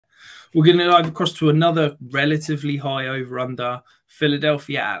We're going to dive across to another relatively high over-under.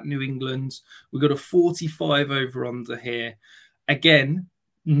 Philadelphia at New England. We've got a 45 over-under here. Again,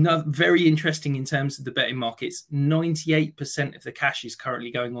 very interesting in terms of the betting markets. 98% of the cash is currently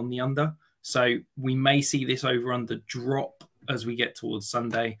going on the under. So we may see this over-under drop as we get towards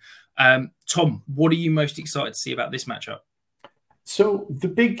Sunday. Tom, what are you most excited to see about this matchup? So the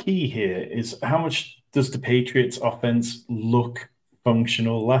big key here is how much does the Patriots offense look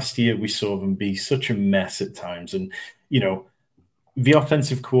functional? Last year, we saw them be such a mess at times. And, the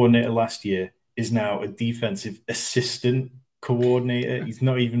offensive coordinator last year is now a defensive assistant coordinator. He's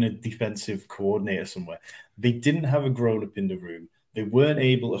not even a defensive coordinator somewhere. They didn't have a grown-up in the room. They weren't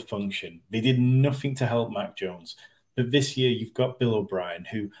able to function. They did nothing to help Mac Jones. But this year, you've got Bill O'Brien,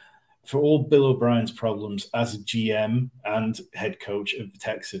 who, for all Bill O'Brien's problems as a GM and head coach of the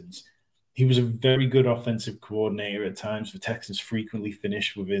Texans, he was a very good offensive coordinator at times. The Texans frequently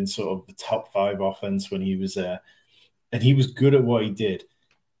finished within sort of the top 5 offense when he was there. And he was good at what he did.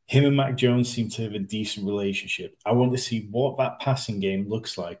 Him and Mac Jones seem to have a decent relationship. I want to see what that passing game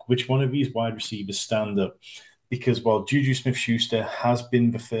looks like, which one of these wide receivers stand up. Because while Juju Smith-Schuster has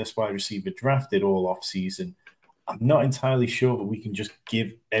been the first wide receiver drafted all offseason, I'm not entirely sure that we can just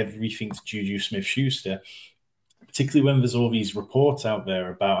give everything to Juju Smith-Schuster, particularly when there's all these reports out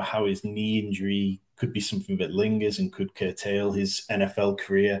there about how his knee injury could be something that lingers and could curtail his NFL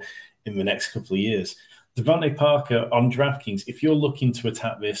career in the next couple of years. Devontae Parker on DraftKings, if you're looking to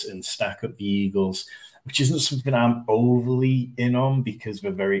attack this and stack up the Eagles, which isn't something I'm overly in on because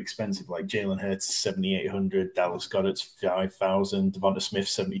they're very expensive, like Jalen Hurts, $7,800, Dallas Goedert's $5,000, Devonta Smith,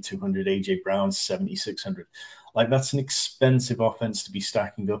 $7,200, AJ Brown, $7,600. Like, that's an expensive offense to be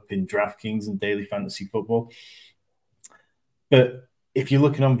stacking up in DraftKings and daily fantasy football. But if you're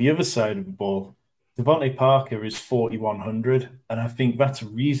looking on the other side of the ball, Devontae Parker is $4,100, and I think that's a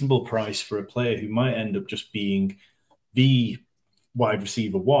reasonable price for a player who might end up just being the wide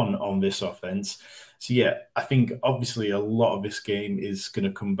receiver 1 on this offense. So, yeah, I think obviously a lot of this game is going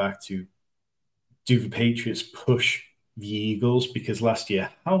to come back to, do the Patriots push the Eagles? Because last year,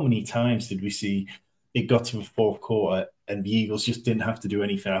 how many times did we see it got to the fourth quarter and the Eagles just didn't have to do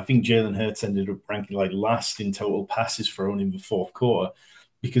anything? I think Jalen Hurts ended up ranking like last in total passes thrown in the fourth quarter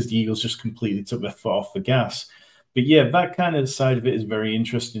because the Eagles just completely took their foot off the gas. But yeah, that kind of side of it is very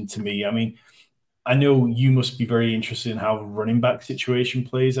interesting to me. I mean, I know you must be very interested in how the running back situation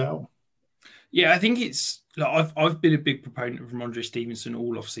plays out. Yeah, I think it's like I've been a big proponent of Ramondre Stevenson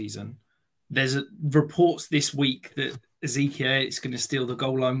all off season. There's reports this week that Ezekiel is going to steal the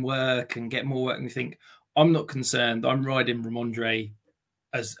goal line work and get more work. And we think, I'm not concerned. I'm riding Ramondre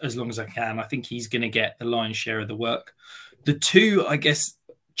as long as I can. I think he's going to get the lion's share of the work. The two, I guess,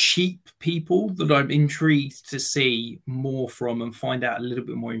 cheap people that I'm intrigued to see more from and find out a little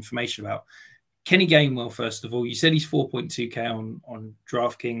bit more information about. Kenny Gainwell, first of all, you said he's 4.2K on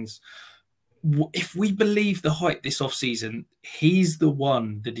DraftKings. If we believe the hype this offseason, he's the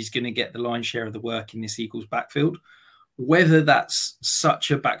one that is going to get the lion's share of the work in this Eagles backfield. Whether that's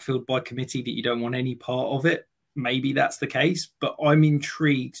such a backfield by committee that you don't want any part of it, maybe that's the case. But I'm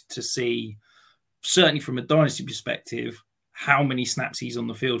intrigued to see, certainly from a dynasty perspective, how many snaps he's on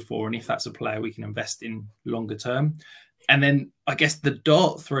the field for, and if that's a player we can invest in longer term. And then I guess the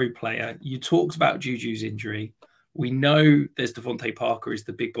dart throw player, you talked about Juju's injury. We know there's Devontae Parker is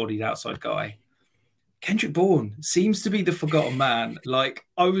the big-bodied outside guy. Kendrick Bourne seems to be the forgotten man. Like,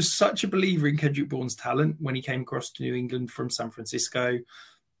 I was such a believer in Kendrick Bourne's talent when he came across to New England from San Francisco.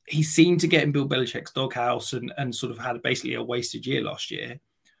 He seemed to get in Bill Belichick's doghouse and sort of had basically a wasted year last year.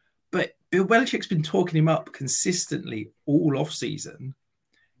 But Bill Belichick's been talking him up consistently all offseason.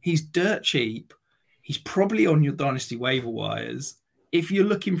 He's dirt cheap. He's probably on your dynasty waiver wires. If you're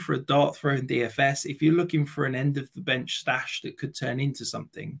looking for a dart throw in DFS, if you're looking for an end-of-the-bench stash that could turn into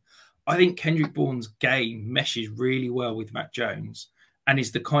something, I think Kendrick Bourne's game meshes really well with Mac Jones and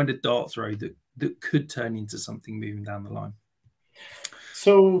is the kind of dart throw that could turn into something moving down the line.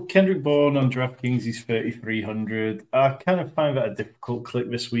 So Kendrick Bourne on DraftKings is 3,300. I kind of find that a difficult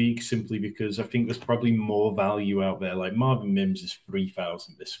click this week simply because I think there's probably more value out there. Like Marvin Mims is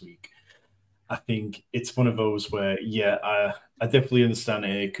 3,000 this week. I think it's one of those where, yeah, I definitely understand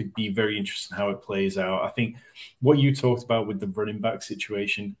it. It could be very interesting how it plays out. I think what you talked about with the running back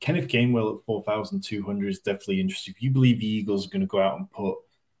situation, Kenneth Gainwell at 4,200 is definitely interesting. If you believe the Eagles are going to go out and put,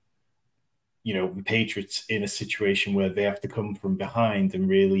 the Patriots in a situation where they have to come from behind and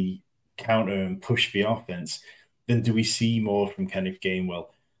really counter and push the offense, then do we see more from Kenneth Gainwell?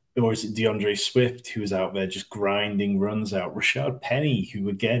 Or is it DeAndre Swift who's out there just grinding runs out? Rashad Penny, who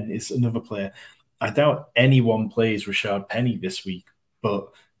again is another player. I doubt anyone plays Rashad Penny this week, but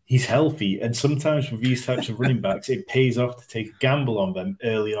he's healthy. And sometimes with these types of running backs, it pays off to take a gamble on them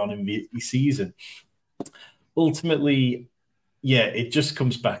early on in the season. Ultimately, yeah, it just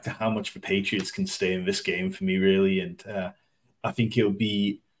comes back to how much the Patriots can stay in this game for me, really. And I think it'll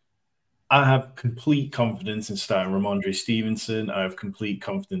be, I have complete confidence in starting Ramondre Stevenson. I have complete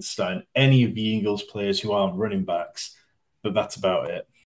confidence starting any of the Eagles players who aren't running backs, but that's about it.